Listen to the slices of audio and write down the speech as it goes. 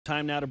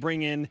Time now to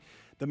bring in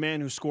the man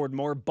who scored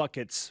more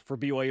buckets for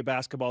BYU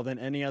basketball than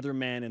any other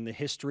man in the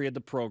history of the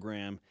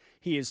program.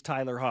 He is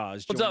Tyler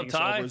Haws. What's up,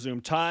 Ty? Over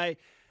Zoom. Ty,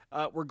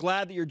 we're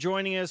glad that you're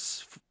joining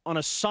us on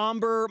a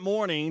somber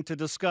morning to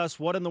discuss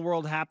what in the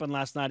world happened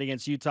last night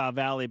against Utah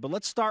Valley. But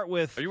let's start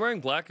with... Are you wearing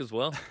black as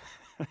well?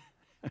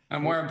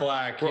 I'm wearing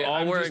black. We're all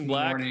I'm wearing just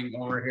black. Mourning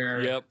over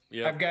here.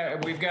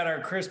 Yep. We've got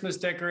our Christmas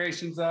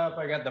decorations up.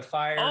 I got the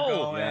fire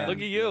going. Yeah. Look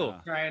at you.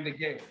 Yeah.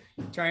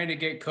 Trying to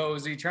get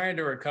cozy, trying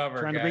to recover.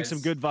 Trying to bring some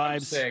good vibes. I'm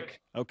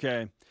sick.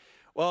 Okay.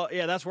 Well,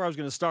 yeah, that's where I was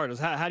going to start. Is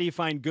how do you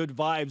find good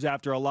vibes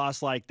after a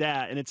loss like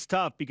that? And it's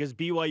tough because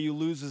BYU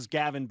loses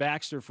Gavin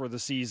Baxter for the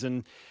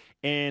season.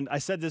 And I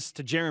said this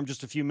to Jerem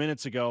just a few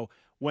minutes ago.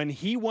 When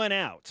he went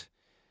out,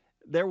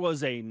 there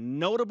was a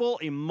notable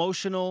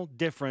emotional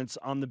difference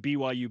on the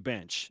BYU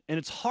bench. And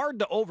it's hard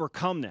to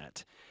overcome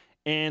that.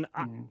 And,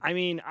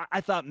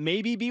 I thought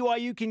maybe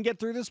BYU can get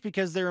through this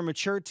because they're a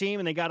mature team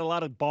and they got a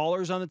lot of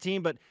ballers on the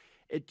team. But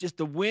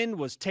the wind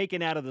was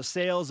taken out of the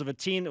sails of a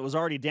team that was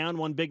already down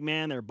one big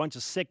man. There were a bunch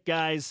of sick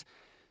guys.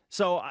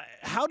 So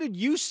how did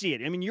you see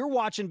it? I mean, you're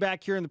watching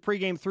back here in the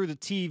pregame through the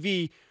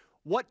TV.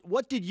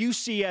 What did you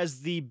see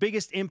as the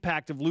biggest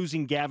impact of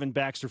losing Gavin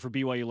Baxter for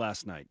BYU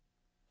last night?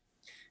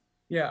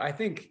 Yeah, I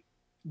think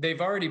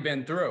they've already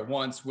been through it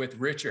once with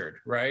Richard,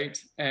 right?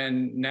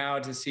 And now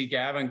to see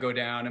Gavin go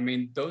down, I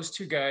mean, those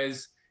two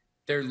guys,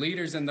 they're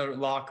leaders in the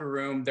locker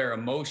room. They're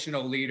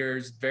emotional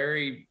leaders,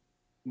 very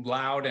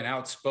loud and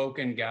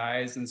outspoken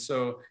guys. And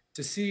so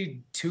to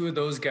see two of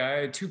those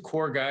guys, two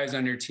core guys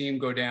on your team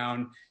go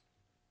down,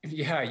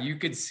 yeah, you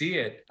could see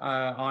it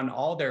on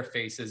all their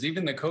faces,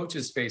 even the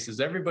coaches' faces.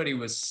 Everybody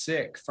was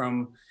sick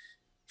from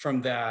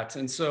that.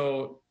 And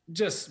so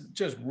just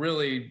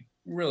really,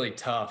 really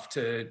tough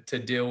to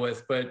deal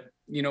with. But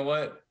you know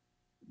what?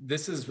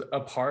 This is a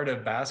part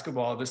of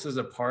basketball. This is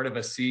a part of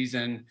a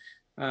season.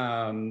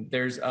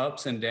 There's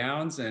ups and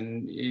downs,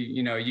 and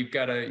you've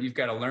got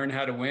to learn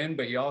how to win,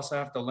 but you also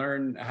have to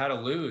learn how to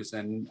lose.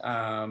 And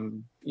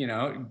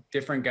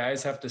different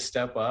guys have to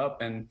step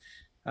up. And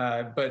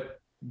but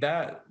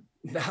that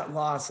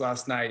loss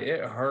last night,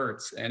 it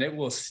hurts and it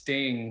will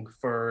sting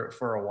for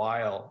a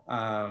while.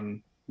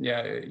 Like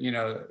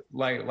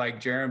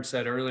Jerem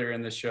said earlier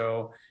in the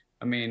show,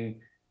 I mean,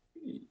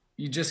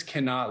 you just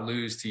cannot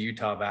lose to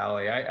Utah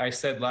Valley. I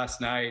said last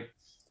night,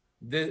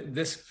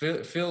 this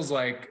feels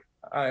like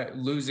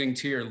losing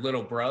to your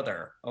little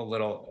brother a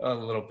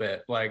little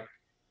bit. Like,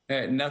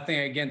 nothing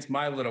against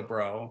my little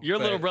bro. Your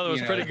little brother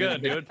was pretty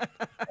good, dude.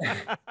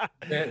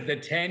 The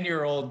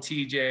 10-year-old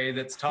TJ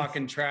that's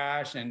talking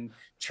trash and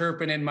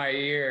chirping in my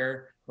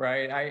ear,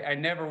 right? I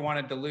never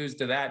wanted to lose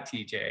to that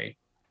TJ.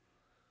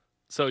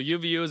 So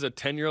UVU is a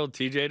 10-year-old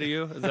TJ to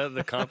you? Is that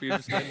the comp you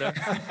just made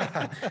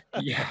there?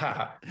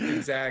 Yeah,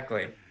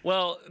 exactly.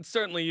 Well,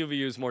 certainly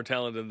UVU is more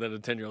talented than a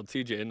 10-year-old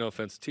TJ. No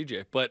offense to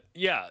TJ. But,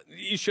 yeah,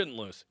 you shouldn't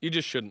lose. You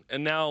just shouldn't.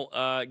 And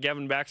now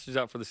Gavin Baxter's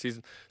out for the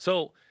season.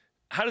 So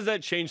how does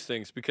that change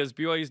things? Because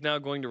BYU is now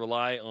going to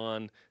rely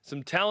on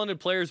some talented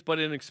players but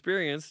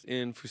inexperienced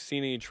in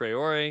Fusini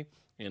Traore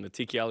and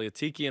Atiki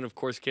Aliatiki and, of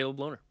course, Caleb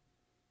Lohner.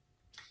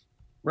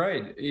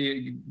 Right.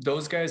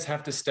 Those guys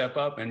have to step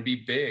up and be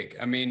big.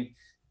 I mean,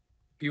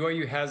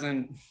 BYU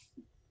hasn't,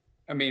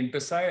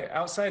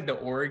 outside the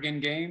Oregon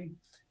game,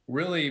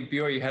 really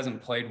BYU hasn't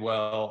played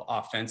well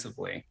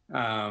offensively.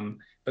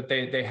 But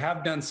they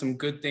have done some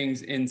good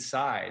things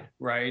inside,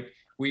 right?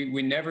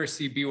 We never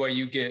see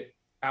BYU get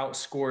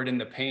outscored in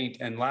the paint.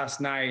 And last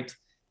night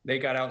they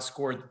got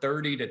outscored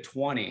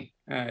 30-20,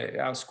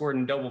 outscored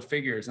in double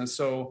figures. And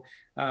so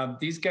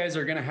these guys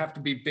are going to have to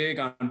be big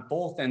on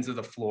both ends of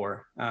the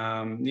floor.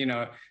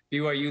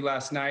 BYU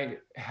last night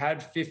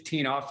had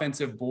 15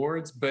 offensive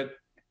boards, but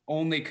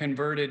only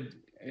converted,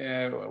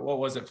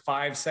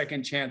 5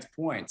 second chance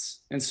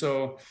points. And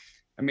so,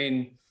 I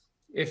mean,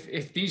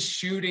 if these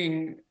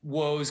shooting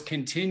woes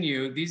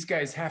continue, these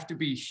guys have to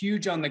be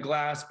huge on the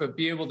glass, but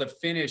be able to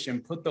finish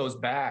and put those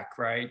back,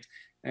 right?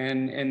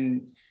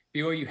 And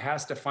BYU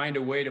has to find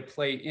a way to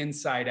play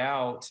inside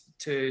out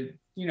to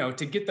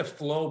get the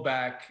flow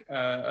back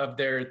of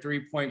their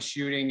three-point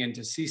shooting and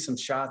to see some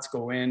shots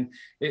go in.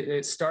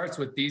 It starts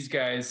with these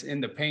guys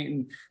in the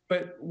paint.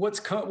 But what's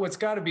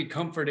got to be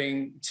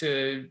comforting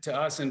to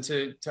us and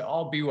to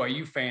all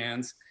BYU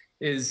fans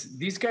is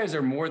these guys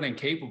are more than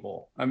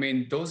capable. I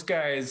mean, those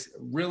guys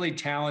really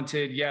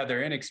talented. Yeah,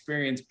 they're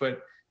inexperienced,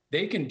 but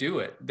they can do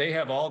it. They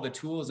have all the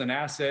tools and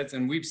assets,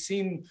 and we've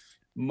seen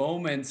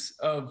moments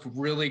of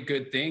really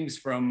good things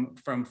from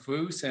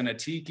Foos and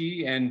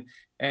Atiki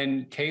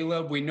and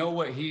Caleb. We know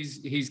what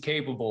he's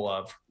capable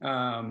of,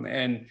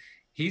 and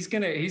he's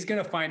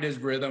gonna find his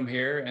rhythm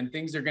here, and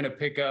things are gonna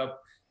pick up.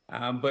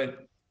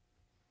 But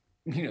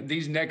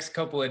these next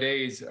couple of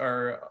days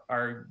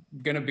are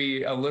gonna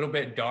be a little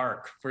bit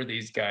dark for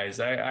these guys.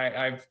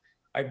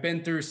 I've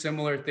been through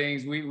similar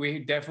things. We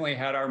definitely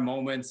had our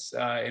moments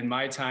in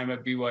my time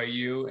at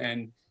BYU,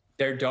 and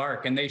they're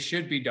dark, and they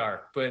should be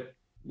dark, but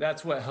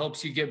that's what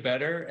helps you get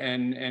better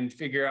and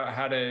figure out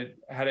how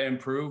to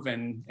improve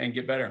and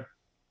get better.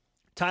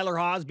 Tyler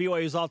Haws,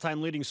 BYU's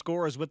all-time leading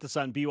scorer, is with us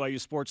on BYU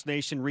Sports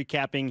Nation,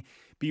 recapping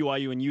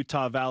BYU and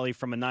Utah Valley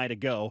from a night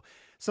ago.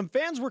 Some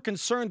fans were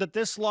concerned that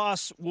this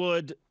loss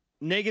would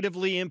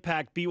negatively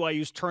impact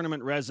BYU's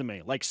tournament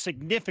resume, like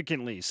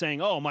significantly,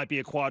 saying, oh, it might be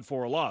a quad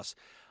 4 loss.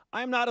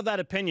 I'm not of that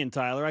opinion,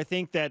 Tyler. I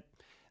think that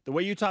the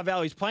way Utah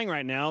Valley is playing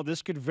right now,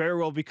 this could very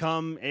well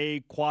become a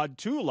quad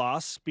 2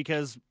 loss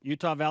because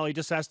Utah Valley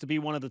just has to be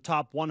one of the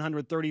top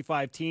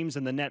 135 teams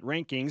in the net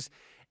rankings,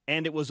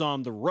 and it was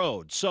on the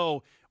road.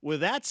 So with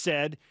that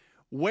said,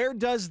 where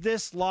does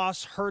this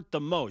loss hurt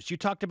the most? You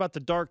talked about the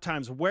dark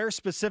times. Where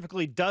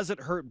specifically does it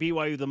hurt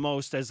BYU the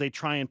most as they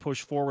try and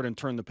push forward and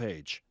turn the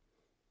page?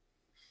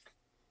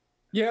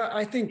 Yeah,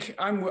 I think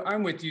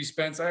I'm with you,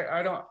 Spence.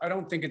 I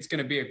don't think it's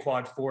going to be a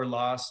quad 4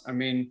 loss. I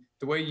mean,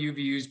 the way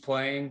UVU's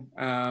playing,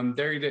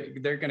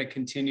 they're going to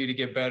continue to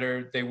get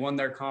better. They won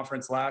their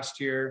conference last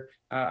year.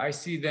 I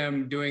see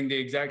them doing the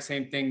exact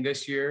same thing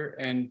this year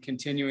and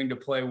continuing to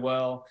play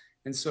well.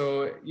 And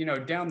so,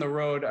 down the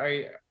road,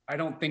 I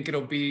don't think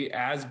it'll be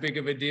as big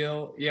of a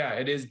deal. Yeah,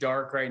 it is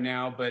dark right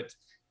now, but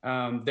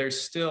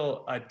there's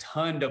still a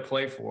ton to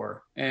play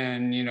for.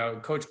 And,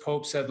 Coach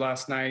Pope said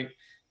last night,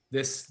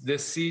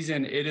 this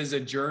season, it is a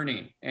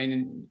journey,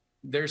 and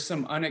there's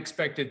some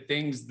unexpected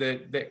things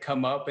that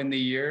come up in the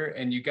year,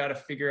 and you got to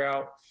figure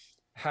out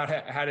how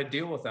to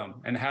deal with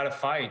them and how to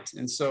fight.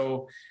 And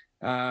so,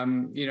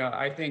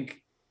 I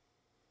think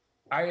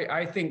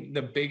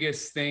the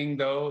biggest thing,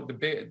 though,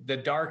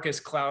 the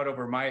darkest cloud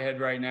over my head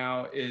right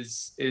now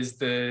is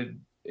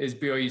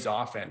BYU's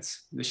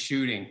offense, the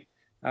shooting.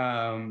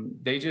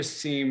 They just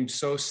seem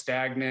so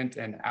stagnant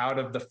and out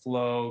of the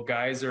flow.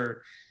 Guys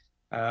are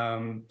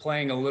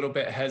playing a little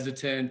bit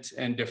hesitant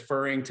and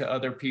deferring to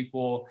other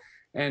people.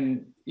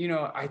 And,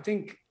 I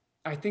think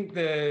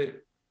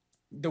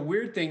the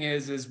weird thing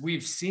is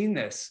we've seen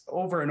this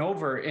over and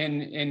over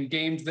in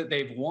games that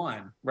they've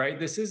won, right?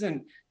 This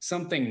isn't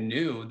something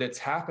new that's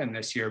happened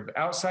this year. But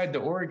outside the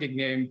Oregon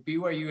game,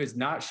 BYU has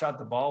not shot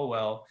the ball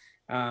well.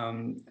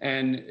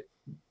 And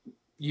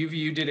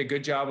UVU did a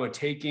good job of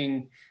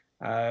taking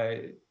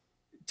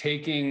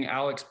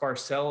Alex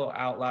Barcelo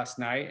out last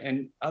night,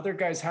 and other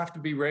guys have to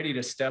be ready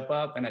to step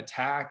up and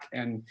attack.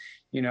 And,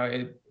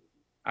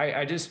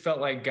 I just felt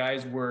like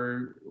guys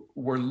were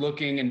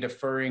looking and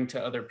deferring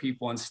to other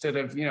people instead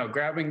of,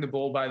 grabbing the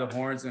bull by the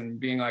horns and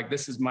being like,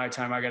 this is my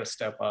time. I got to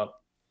step up.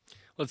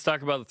 Let's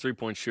talk about the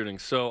three-point shooting.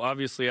 So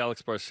obviously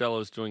Alex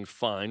Barcelo is doing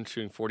fine,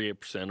 shooting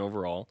 48%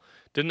 overall.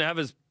 Didn't have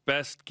his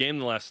best game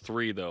the last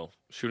 3, though,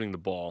 shooting the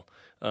ball.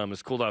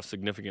 Has cooled off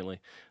significantly.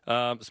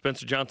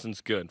 Spencer Johnson's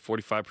good,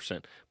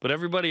 45%. But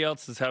everybody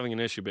else is having an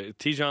issue. But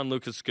Tijon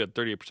Lucas is good,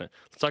 38%. Let's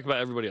talk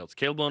about everybody else.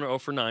 Caleb Lohner, 0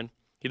 for 9.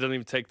 He doesn't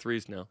even take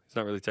threes now. He's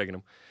not really taking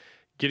them.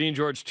 Gideon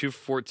George, 2 for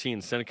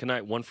 14. Seneca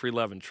Knight, 1 for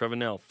 11. Trevor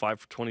Nell, 5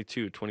 for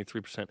 22,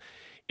 23%.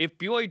 If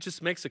BYU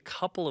just makes a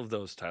couple of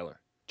those, Tyler,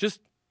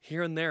 just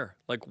here and there,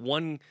 like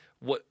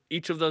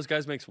each of those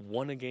guys makes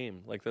 1 a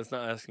game. Like, that's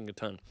not asking a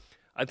ton.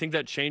 I think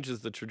that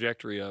changes the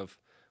trajectory of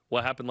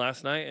what happened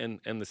last night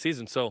and the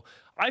season. So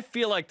I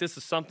feel like this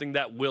is something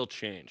that will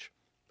change.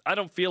 I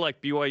don't feel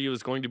like BYU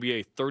is going to be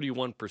a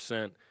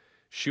 31%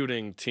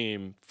 shooting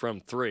team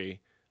from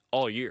 3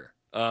 all year.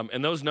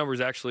 And those numbers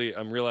actually,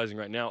 I'm realizing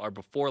right now, are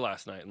before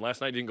last night. And last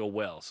night didn't go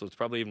well, so it's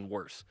probably even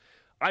worse.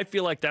 I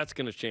feel like that's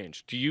going to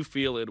change. Do you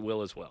feel it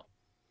will as well?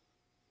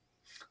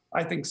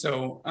 I think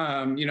so.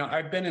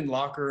 I've been in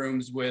locker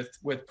rooms with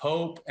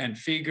Pope and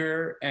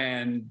Fieger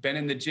and been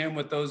in the gym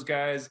with those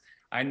guys.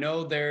 I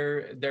know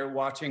they're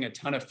watching a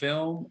ton of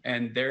film,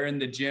 and they're in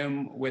the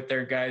gym with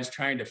their guys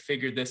trying to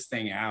figure this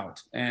thing out.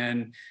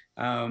 And,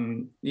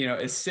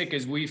 as sick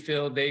as we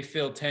feel, they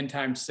feel 10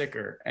 times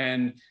sicker.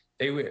 And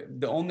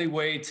the only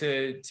way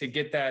to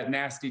get that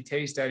nasty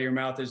taste out of your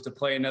mouth is to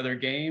play another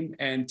game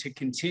and to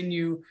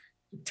continue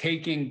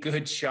taking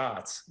good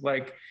shots.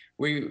 Like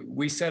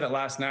we said it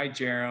last night,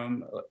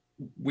 Jerem,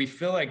 we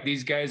feel like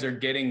these guys are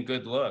getting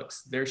good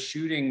looks. They're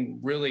shooting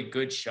really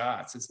good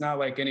shots. It's not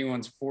like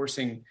anyone's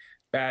forcing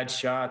bad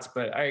shots,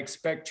 but I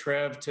expect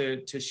Trev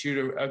to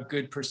shoot a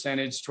good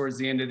percentage towards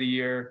the end of the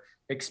year.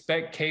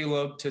 Expect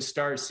Caleb to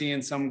start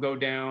seeing some go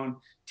down.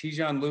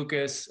 Tijon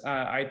Lucas,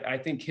 I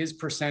think his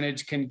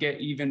percentage can get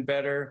even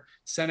better.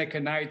 Seneca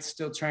Knight's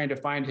still trying to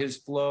find his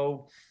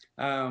flow.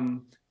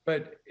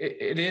 But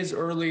it is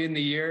early in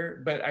the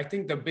year. But I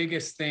think the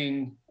biggest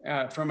thing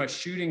from a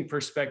shooting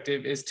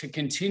perspective is to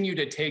continue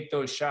to take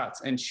those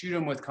shots and shoot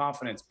them with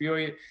confidence.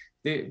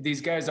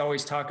 These guys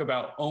always talk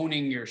about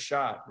owning your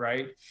shot,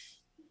 right?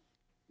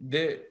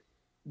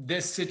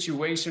 This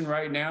situation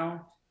right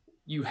now,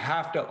 you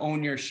have to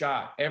own your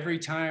shot. Every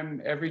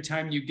time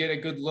you get a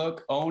good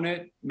look, own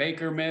it, make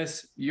or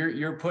miss,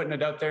 you're putting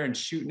it up there and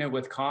shooting it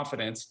with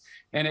confidence.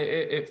 And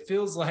it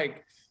feels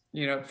like,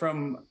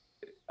 from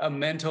a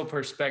mental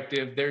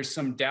perspective, there's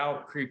some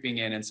doubt creeping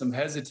in and some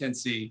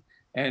hesitancy,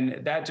 and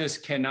that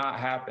just cannot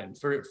happen.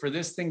 For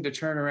this thing to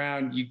turn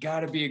around, you got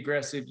to be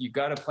aggressive, you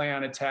got to play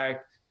on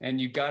attack, and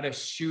you got to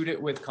shoot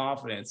it with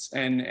confidence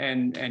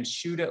and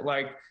shoot it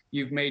like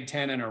you've made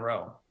 10 in a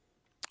row.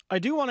 I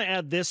do want to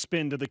add this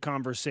spin to the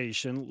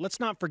conversation. Let's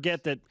not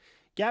forget that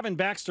Gavin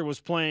Baxter was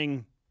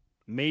playing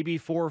maybe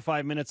 4 or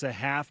 5 minutes a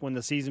half when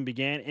the season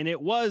began, and it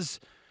was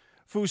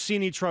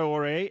Fousseyni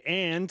Traore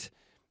and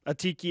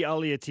Atiki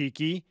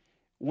Aliatiki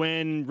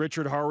when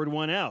Richard Harwood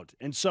went out.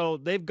 And so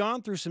they've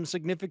gone through some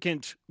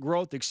significant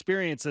growth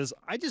experiences.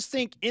 I just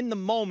think in the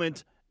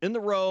moment, in the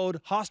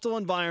road, hostile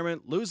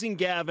environment, losing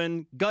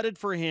Gavin, gutted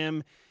for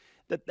him,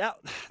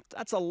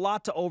 that's a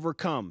lot to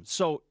overcome.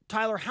 So,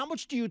 Tyler, how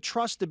much do you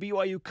trust the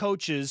BYU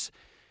coaches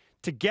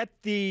to get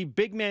the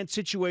big man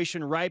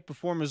situation right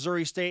before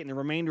Missouri State and the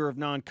remainder of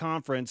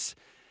non-conference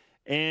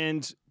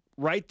and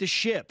right the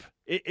ship?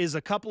 Is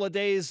a couple of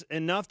days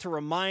enough to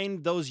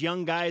remind those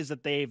young guys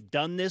that they've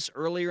done this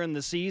earlier in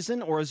the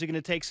season, or is it going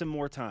to take some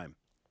more time?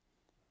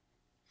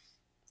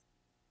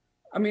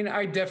 I mean,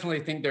 I definitely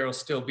think there will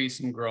still be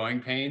some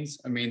growing pains.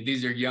 I mean,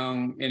 these are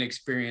young,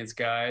 inexperienced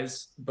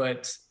guys,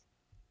 but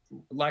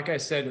like I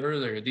said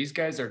earlier, these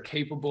guys are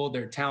capable,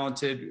 they're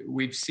talented.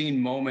 We've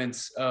seen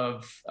moments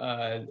of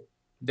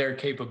their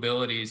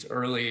capabilities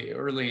early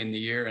in the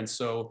year. And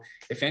so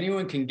if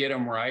anyone can get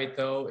them right,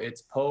 though,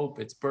 it's Pope,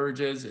 it's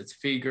Burgess, it's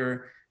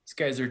Feger. These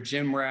guys are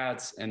gym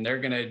rats, and they're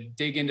going to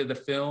dig into the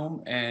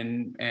film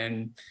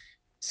and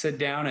sit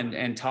down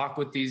and talk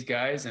with these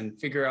guys and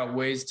figure out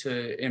ways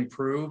to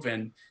improve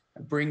and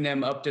bring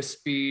them up to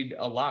speed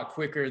a lot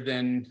quicker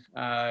than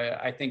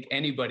I think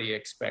anybody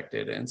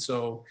expected. And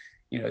so,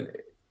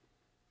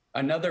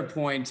 another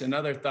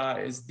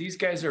thought is these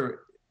guys are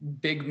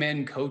big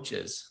men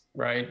coaches,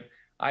 right?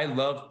 I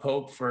love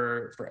Pope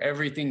for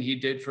everything he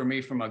did for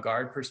me from a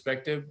guard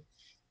perspective.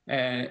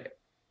 And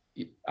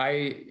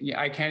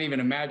I can't even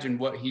imagine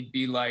what he'd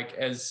be like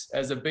as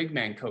a big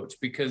man coach,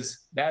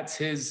 because that's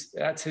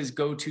his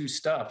go-to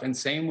stuff. And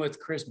same with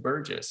Chris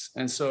Burgess.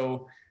 And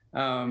so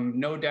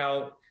no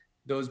doubt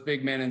those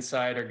big men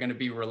inside are going to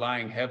be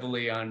relying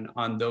heavily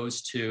on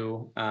those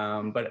two.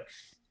 But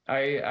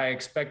I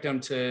expect them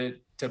to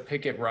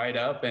pick it right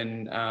up,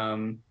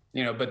 and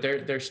but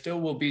there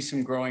still will be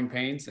some growing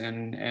pains,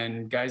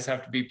 and guys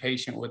have to be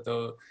patient with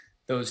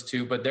those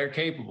two, but they're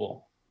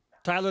capable.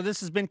 Tyler, this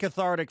has been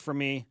cathartic for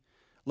me.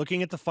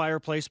 Looking at the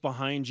fireplace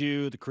behind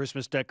you, the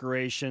Christmas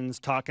decorations,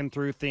 talking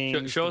through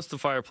things. Show us the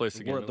fireplace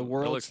again. The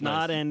world's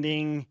not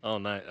ending. Oh,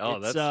 nice. Oh,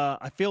 that's.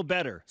 I feel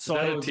better. So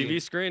is that a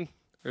TV screen,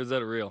 or is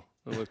that real?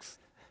 It looks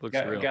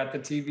real. Got the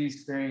TV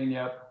screen.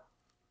 Yep.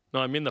 No,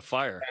 I mean the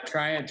fire.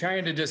 Yeah,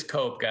 trying to just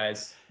cope,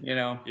 guys.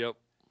 Yep.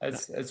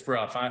 It's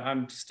rough.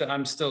 I'm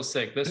still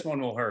sick. This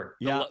one will hurt.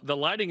 Yeah. The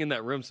lighting in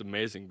that room's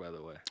amazing, by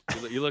the way.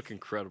 You look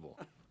incredible.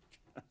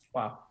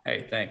 Wow.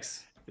 Hey,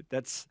 thanks.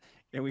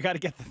 And we got to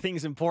get the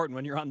things important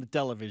when you're on the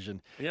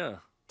television. Yeah.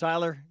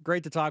 Tyler,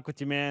 great to talk with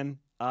you, man.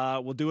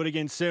 We'll do it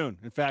again soon.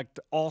 In fact,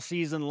 all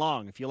season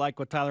long. If you like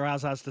what Tyler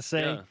Haws has to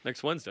say,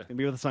 next Wednesday.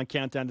 Be with us on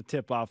Countdown to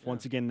Tip-Off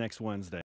once again next Wednesday.